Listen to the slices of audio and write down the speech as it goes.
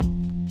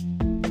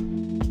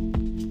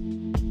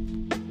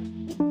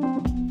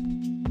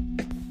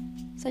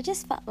So I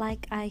just felt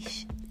like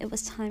it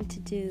was time to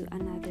do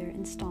another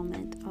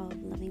installment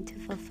of Living to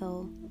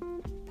Fulfill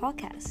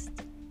podcast.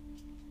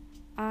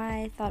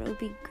 I thought it would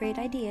be a great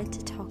idea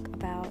to talk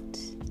about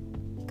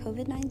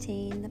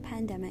COVID-19, the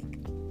pandemic.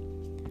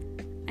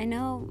 I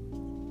know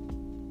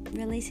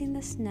releasing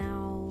this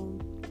now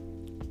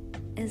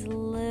is a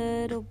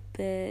little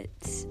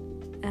bit,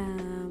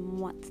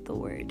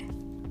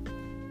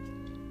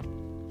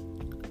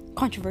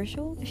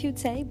 controversial, if you'd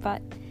say,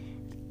 but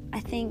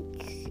I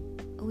think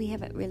we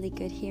have it really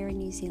good here in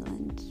New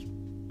Zealand.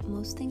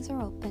 Most things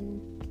are open.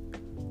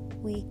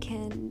 We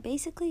can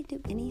basically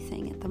do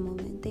anything at the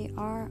moment. There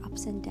are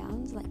ups and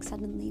downs, like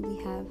suddenly we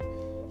have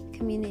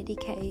community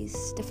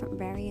case, different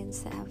variants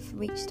that have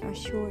reached our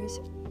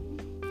shores,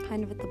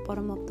 kind of at the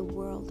bottom of the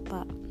world,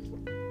 but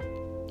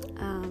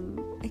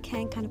it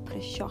can kind of put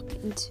a shock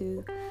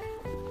into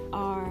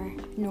our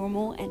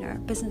normal and our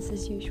business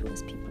as usual,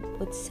 as people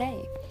would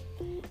say.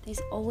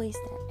 There's always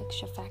that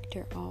extra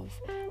factor of,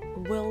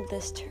 will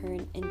this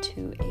turn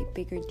into a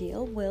bigger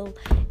deal? Will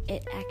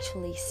it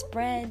actually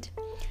spread?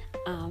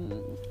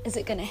 Is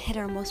it going to hit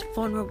our most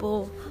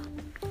vulnerable,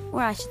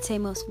 or I should say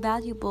most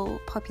valuable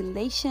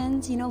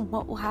populations?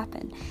 What will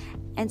happen?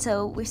 And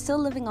so we're still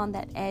living on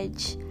that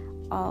edge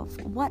of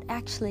what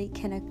actually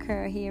can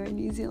occur here in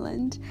New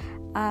Zealand,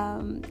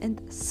 in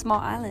this small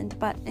island.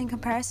 But in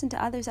comparison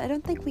to others, I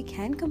don't think we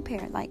can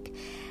compare.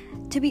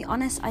 To be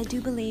honest, I do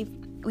believe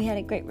we had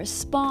a great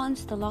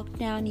response. The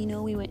lockdown,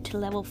 we went to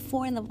level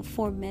 4, and level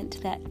 4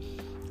 meant that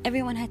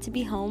everyone had to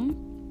be home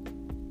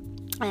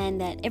and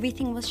that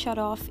everything was shut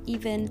off.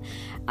 Even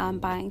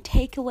buying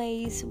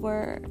takeaways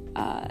were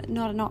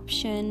not an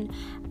option.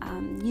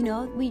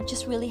 We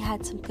just really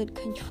had some good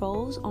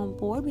controls on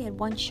board. We had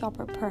one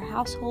shopper per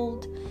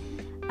household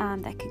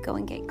that could go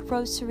and get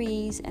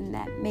groceries, and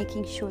that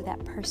making sure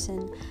that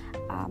person,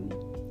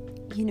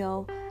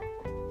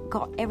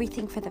 got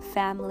everything for the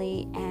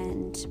family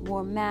and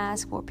wore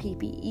masks, wore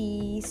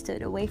PPE,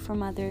 stood away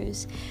from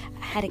others,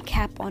 had a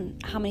cap on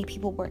how many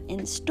people were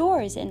in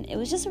stores, and it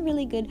was just a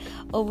really good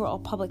overall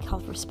public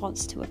health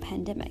response to a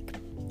pandemic.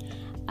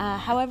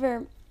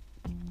 However,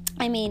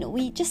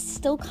 we just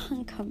still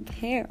can't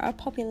compare. Our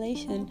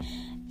population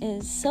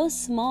is so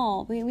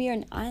small. We are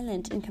an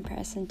island in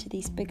comparison to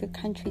these bigger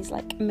countries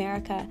like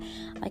America,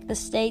 like the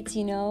States,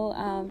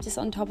 just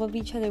on top of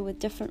each other with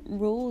different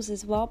rules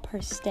as well per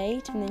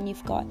state. And then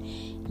you've got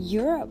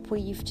Europe, where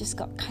you've just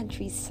got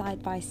countries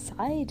side by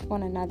side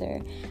one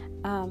another.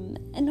 And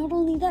not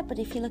only that, but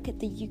if you look at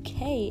the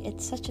UK,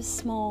 it's such a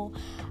small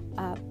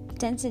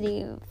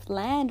density of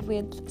land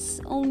with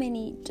so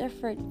many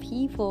different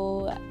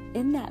people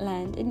in that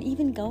land. And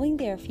even going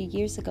there a few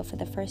years ago for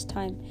the first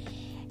time,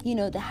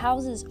 the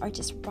houses are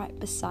just right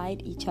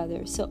beside each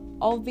other. So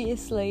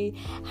obviously,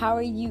 how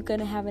are you going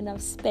to have enough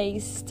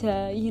space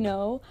to,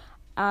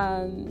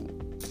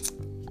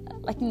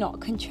 not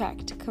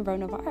contract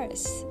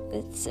coronavirus?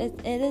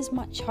 It is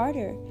much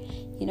harder,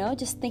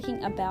 just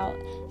thinking about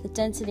the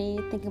density,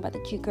 thinking about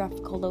the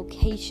geographical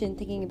location,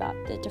 thinking about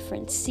the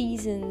different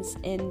seasons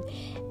in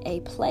a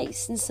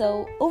place. And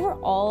so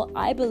overall,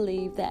 I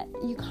believe that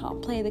you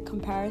can't play the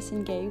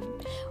comparison game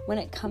when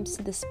it comes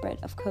to the spread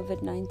of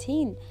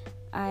COVID-19.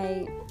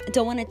 I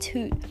don't want to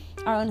toot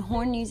our own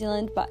horn, New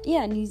Zealand, but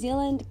yeah, New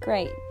Zealand,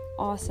 great,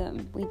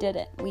 awesome, we did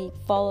it. We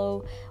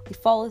follow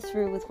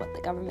through with what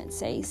the government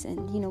says,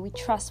 and we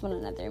trust one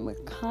another, and we're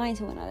kind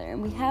to one another,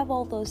 and we have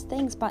all those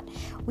things, but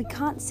we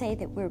can't say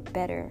that we're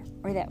better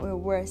or that we're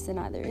worse than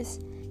others.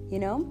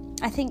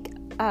 I think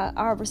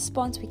our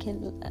response,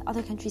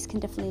 other countries can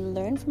definitely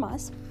learn from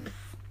us.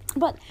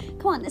 But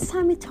come on, it's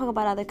time we talk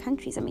about other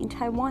countries.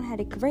 Taiwan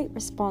had a great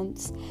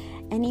response,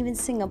 and even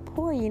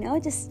Singapore,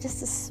 just a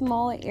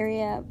small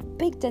area,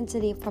 big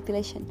density of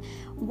population.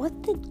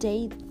 What did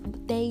they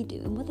do,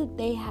 and what did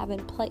they have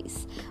in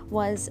place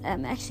was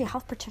actually a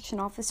health protection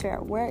officer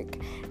at work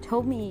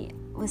told me,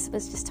 was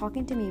just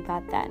talking to me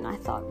about that, and I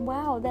thought,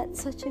 wow,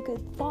 that's such a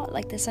good thought,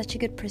 that's such a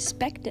good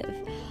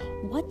perspective.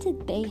 What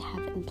did they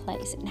have in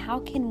place, and how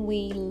can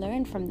we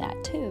learn from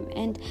that too?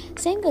 And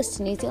same goes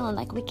to New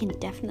Zealand, we can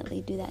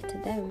definitely do that to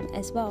them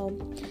as well.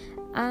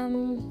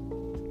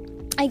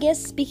 I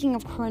guess speaking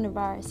of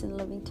coronavirus and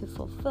Living to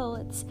Fulfill,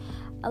 it's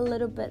a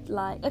little bit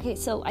okay,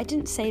 so I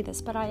didn't say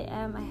this, but I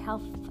am a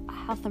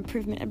health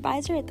improvement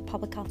advisor at the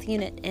public health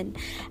unit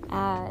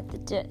at the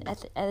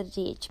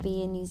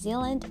DHB in New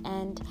Zealand,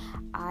 and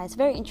it's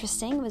very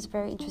interesting. It was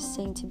very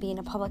interesting to be in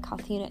a public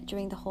health unit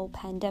during the whole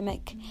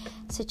pandemic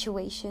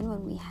situation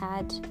when we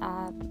had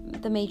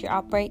the major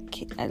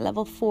outbreak at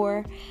level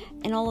 4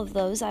 and all of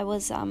those. I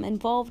was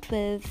involved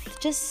with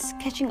just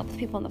catching up with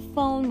people on the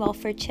phone,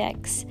 welfare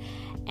checks,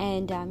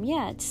 and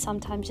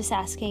sometimes just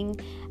asking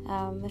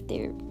if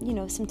their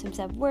symptoms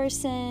have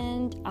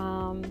worsened,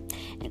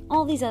 and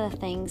all these other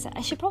things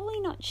I should probably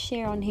not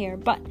share on here,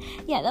 but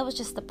that was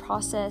just the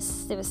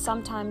process. There was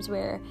some times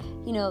where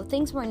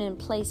things weren't in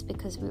place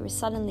because we were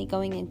suddenly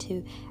going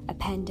into a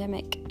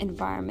pandemic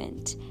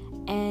environment,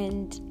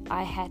 and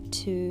I had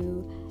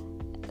to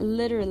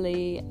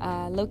literally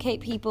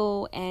locate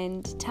people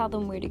and tell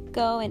them where to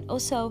go, and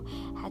also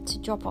had to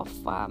drop off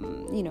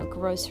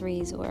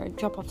groceries or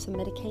drop off some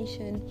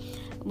medication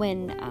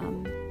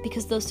when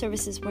because those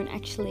services weren't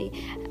actually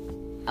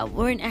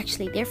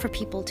there for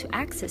people to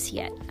access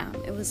yet.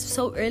 It was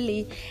so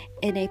early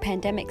in a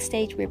pandemic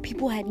stage where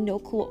people had no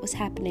clue what was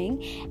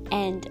happening,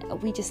 and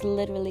we just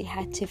literally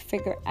had to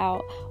figure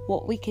out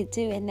what we could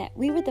do, and that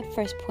we were the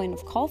first point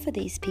of call for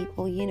these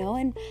people,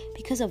 and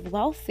because of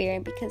welfare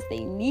and because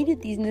they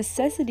needed these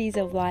necessities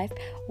of life,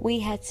 we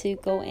had to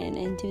go in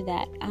and do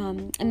that.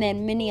 And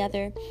then many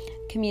other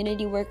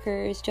community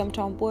workers jumped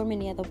on board,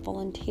 many other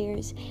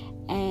volunteers,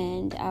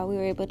 and we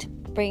were able to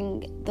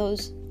bring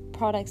those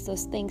products,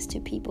 those things to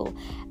people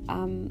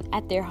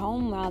at their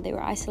home while they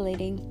were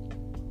isolating.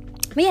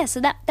 But yeah,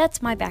 so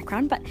that's my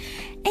background. But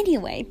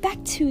anyway,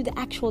 back to the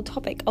actual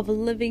topic of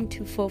living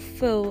to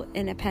fulfill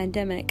in a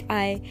pandemic.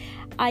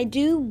 I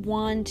do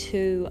want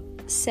to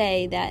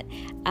say that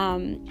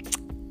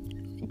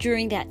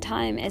during that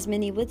time, as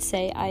many would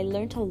say, I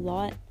learned a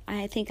lot.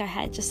 I think I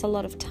had just a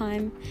lot of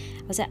time.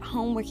 I was at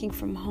home working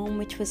from home,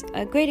 which was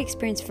a great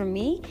experience for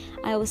me.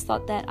 I always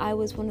thought that I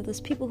was one of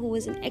those people who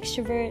was an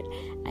extrovert.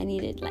 I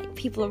needed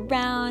people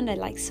around. I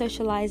liked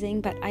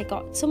socializing, but I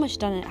got so much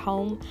done at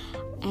home,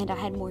 and I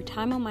had more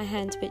time on my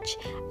hands, which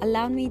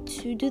allowed me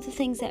to do the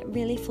things that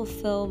really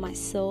fulfill my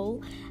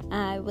soul.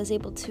 I was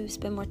able to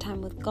spend more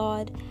time with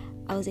God.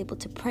 I was able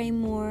to pray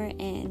more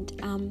and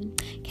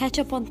catch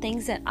up on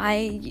things that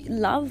I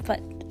love,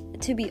 but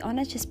to be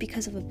honest, just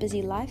because of a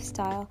busy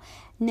lifestyle,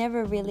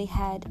 never really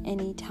had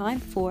any time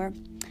for.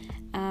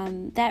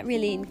 That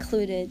really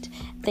included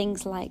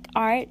things like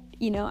art.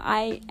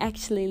 I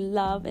actually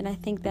love, and I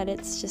think that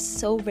it's just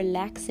so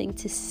relaxing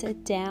to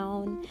sit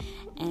down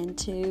and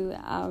to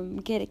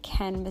get a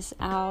canvas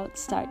out,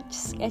 start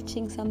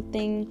sketching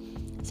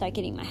something, start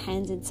getting my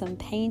hands in some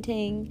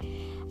painting.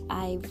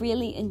 I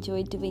really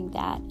enjoyed doing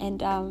that.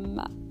 And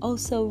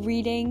also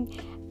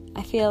reading.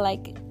 I feel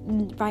like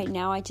right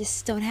now I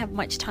just don't have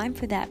much time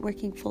for that,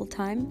 working full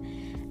time,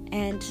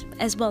 and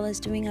as well as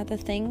doing other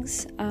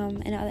things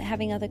and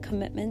having other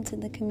commitments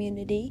in the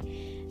community.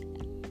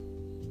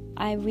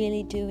 I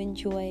really did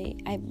enjoy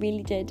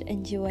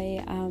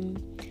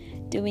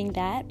doing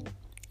that,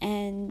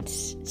 and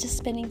just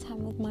spending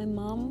time with my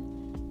mom,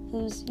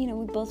 who's,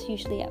 we both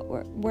usually at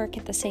work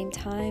at the same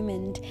time,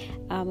 and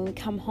when we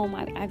come home,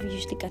 I've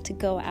usually got to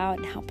go out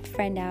and help a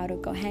friend out, or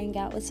go hang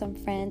out with some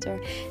friends, or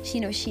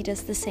she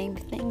does the same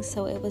thing.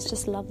 So it was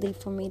just lovely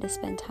for me to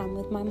spend time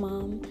with my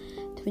mom,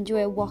 to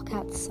enjoy a walk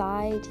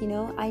outside.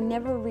 I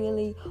never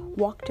really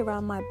walked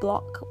around my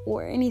block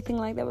or anything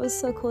like that. It was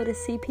so cool to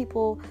see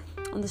people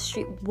on the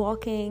street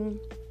walking,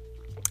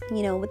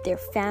 with their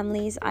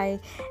families. I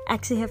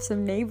actually have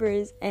some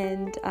neighbors,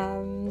 and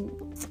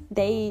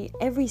they,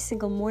 every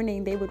single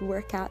morning, they would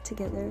work out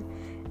together.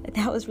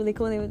 That was really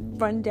cool. They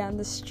would run down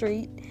the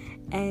street,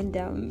 and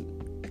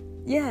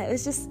it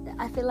was just,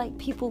 I feel like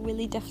people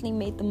really definitely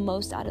made the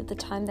most out of the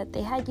time that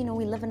they had.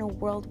 We live in a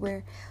world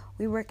where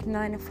we work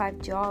 9 to 5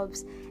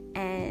 jobs,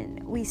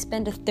 and we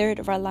spend a third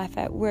of our life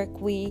at work.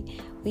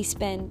 We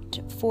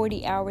spend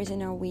 40 hours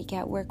in our week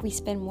at work. We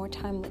spend more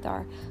time with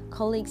our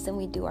colleagues than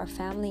we do our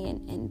family,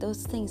 and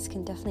those things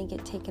can definitely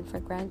get taken for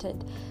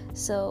granted.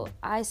 So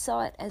I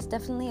saw it as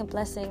definitely a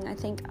blessing. I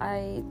think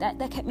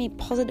that kept me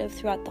positive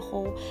throughout the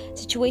whole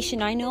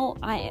situation. I know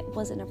I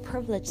was in a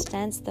privileged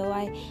stance, though.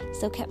 I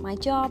still kept my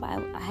job. I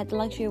had the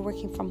luxury of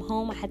working from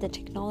home. I had the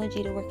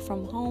technology to work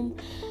from home.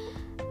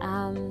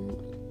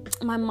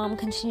 My mom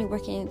continued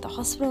working at the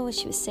hospital.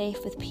 She was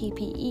safe with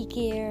PPE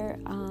gear.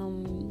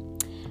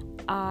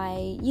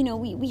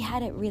 We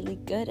had it really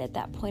good at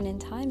that point in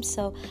time,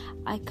 so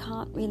I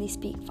can't really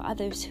speak for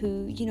others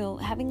who,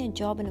 having a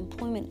job and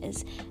employment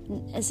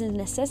is a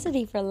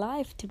necessity for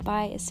life, to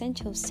buy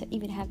essentials, to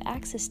even have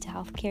access to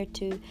healthcare,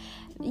 to,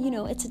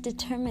 it's a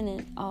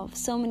determinant of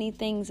so many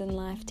things in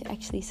life to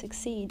actually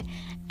succeed,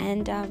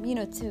 and,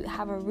 to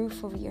have a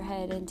roof over your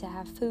head and to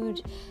have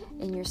food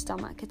in your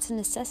stomach, it's a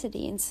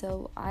necessity. And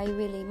so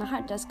my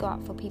heart does go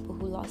out for people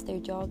who lost their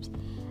jobs.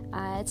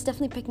 It's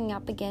definitely picking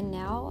up again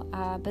now.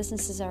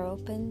 Businesses are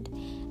opened,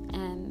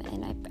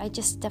 and I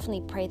just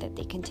definitely pray that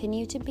they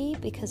continue to be,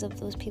 because of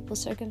those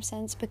people's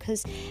circumstance,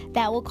 because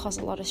that will cause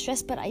a lot of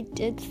stress. But I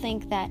did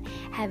think that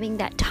having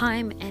that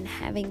time and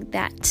having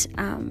that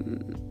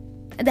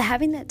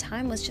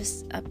time was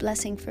just a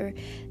blessing for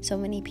so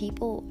many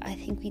people. I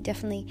think we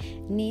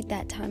definitely need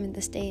that time in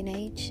this day and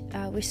age.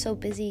 We're so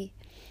busy,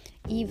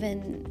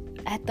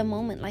 even at the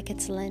moment, like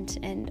it's Lent,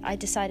 and I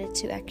decided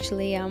to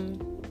actually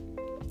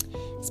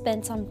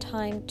spend some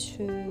time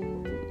to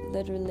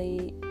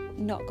literally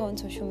not go on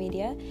social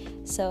media.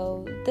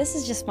 So this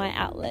is just my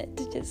outlet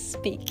to just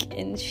speak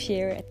and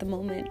share at the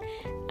moment.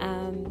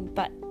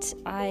 But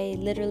I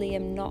literally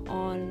am not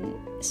on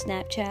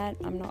Snapchat.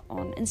 I'm not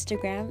on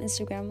Instagram.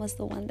 Instagram was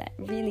the one that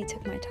really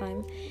took my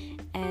time.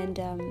 And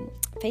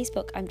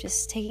Facebook, I'm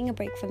just taking a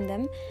break from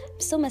them. I'm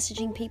still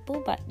messaging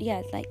people, but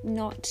yeah, like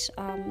not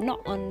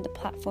on the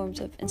platforms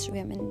of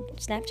Instagram and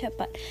Snapchat,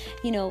 but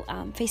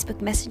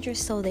Facebook Messenger is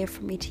still there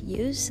for me to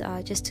use,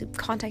 just to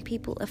contact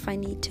people if I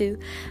need to.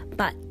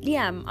 But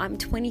yeah, I'm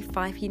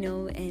 25,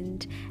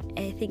 and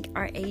I think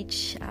our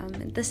age,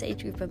 this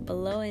age group and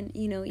below, and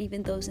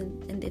even those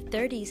in their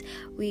 30s,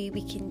 we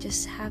can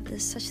just have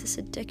such this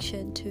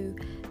addiction to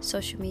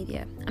social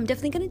media. I'm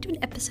definitely going to do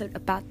an episode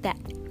about that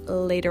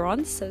later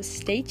on, so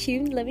stay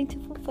tuned. Living to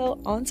Fulfill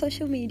on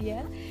social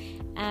media.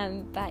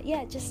 But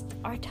yeah, just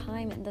our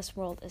time in this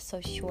world is so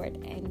short,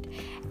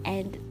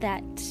 and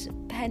that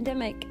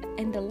pandemic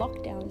and the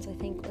lockdowns, I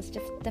think, was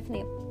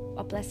definitely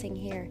a blessing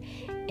here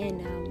in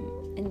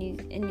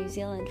New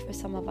Zealand for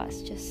some of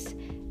us, just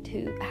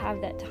to have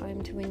that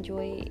time to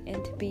enjoy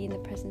and to be in the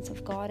presence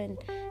of God, and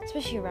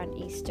especially around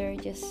Easter,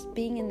 just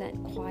being in that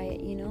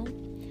quiet,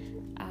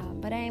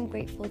 but I am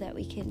grateful that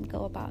we can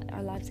go about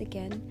our lives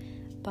again.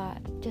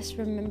 But just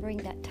remembering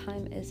that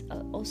time is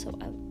also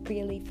a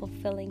really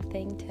fulfilling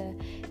thing. To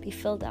be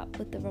filled up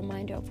with the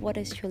reminder of what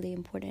is truly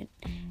important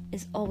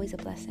is always a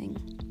blessing.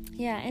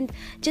 Yeah, and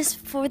just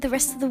for the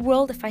rest of the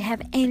world, if I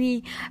have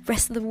any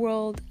rest of the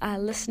world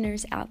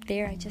listeners out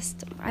there,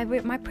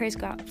 my prayers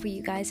go out for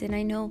you guys. And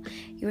I know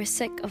you're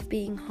sick of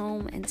being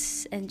home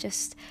and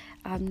just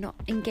not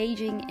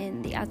engaging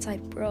in the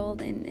outside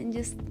world, and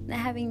just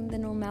having the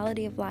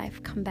normality of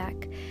life come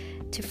back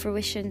to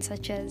fruition,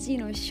 such as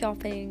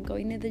shopping,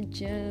 going to the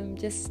gym,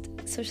 just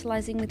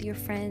socializing with your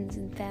friends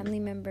and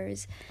family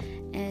members,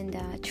 and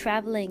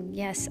traveling.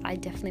 Yes, I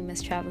definitely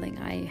miss traveling.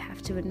 I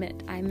have to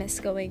admit, I miss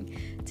going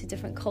to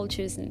different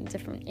cultures and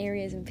different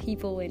areas and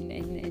people,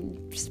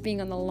 and just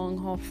being on the long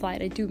haul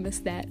flight. I do miss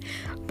that,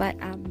 but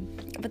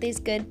there's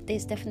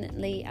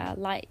definitely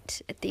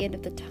light at the end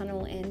of the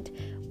tunnel, and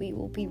we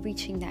will be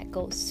reaching that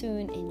goal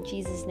soon in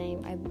Jesus'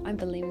 name. I'm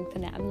believing for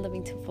that. I'm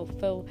living to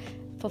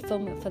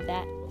fulfillment for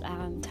that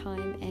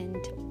time, and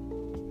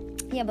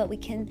yeah, but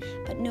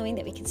knowing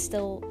that we can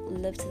still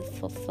live to the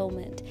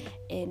fulfillment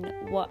in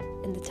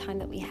the time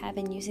that we have,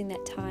 and using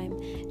that time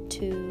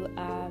to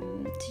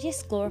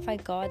just glorify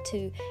God,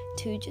 to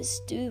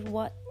just do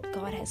what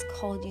God has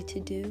called you to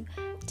do,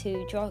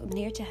 to draw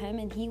near to Him,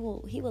 and He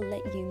will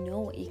let you know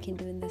what you can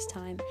do in this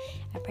time.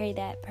 I pray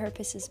that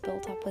purpose is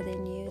built up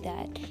within you,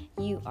 that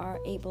you are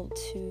able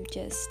to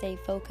just stay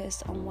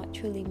focused on what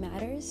truly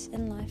matters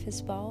in life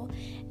as well,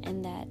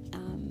 and that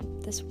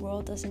this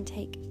world doesn't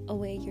take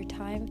away your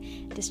time.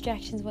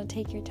 Distractions won't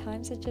take your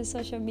time, such as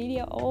social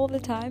media, all the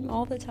time,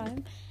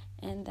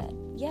 and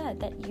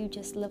that you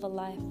just live a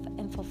life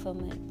in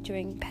fulfillment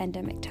during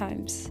pandemic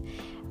times.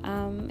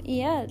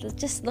 It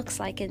just looks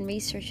like, in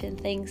research and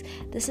things,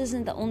 this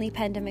isn't the only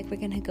pandemic we're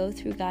going to go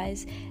through,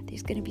 guys.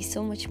 There's going to be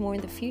so much more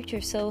in the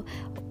future. So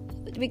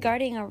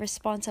regarding our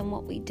response and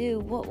what we do,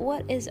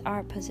 what is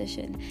our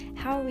position?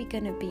 How are we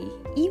going to be,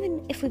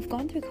 even if we've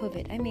gone through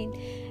COVID? I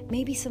mean,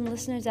 maybe some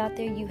listeners out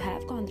there, you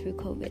have gone through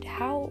COVID.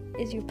 How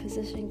is your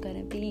position going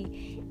to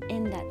be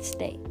in that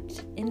state,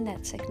 in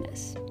that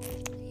sickness?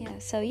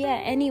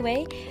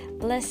 Anyway,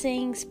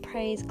 blessings,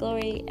 praise,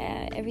 glory,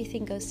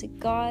 everything goes to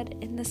God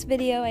in this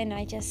video. And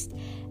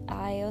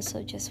I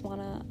also just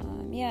want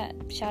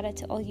to shout out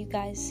to all you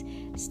guys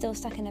still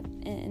stuck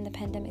in the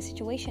pandemic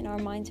situation. Our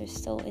minds are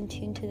still in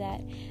tune to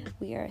that.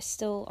 We are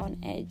still on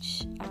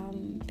edge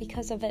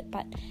because of it,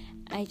 but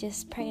I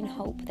just pray and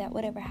hope that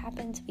whatever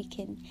happens, we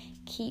can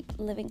keep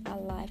living our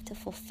life to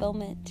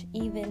fulfillment,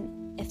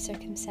 even if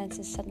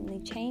circumstances suddenly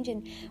change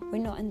and we're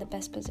not in the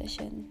best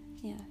position.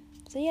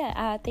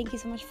 Thank you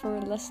so much for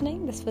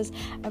listening. This was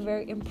a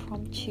very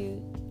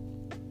impromptu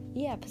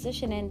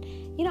position, and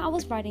I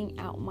was writing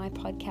out my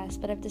podcast,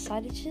 but I've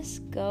decided to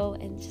just go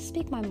and just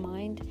speak my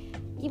mind,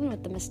 even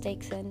with the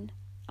mistakes. And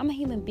I'm a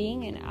human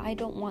being, and I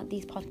don't want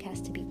these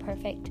podcasts to be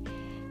perfect.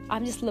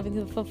 I'm just living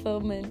the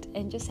fulfillment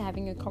and just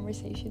having a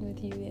conversation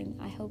with you, and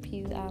I hope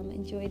you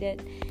enjoyed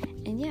it.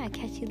 And I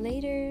catch you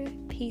later.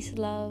 Peace,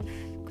 love,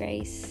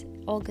 grace,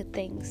 all good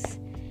things.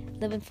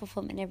 Live in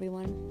fulfillment,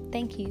 everyone.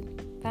 Thank you.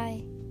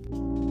 Bye.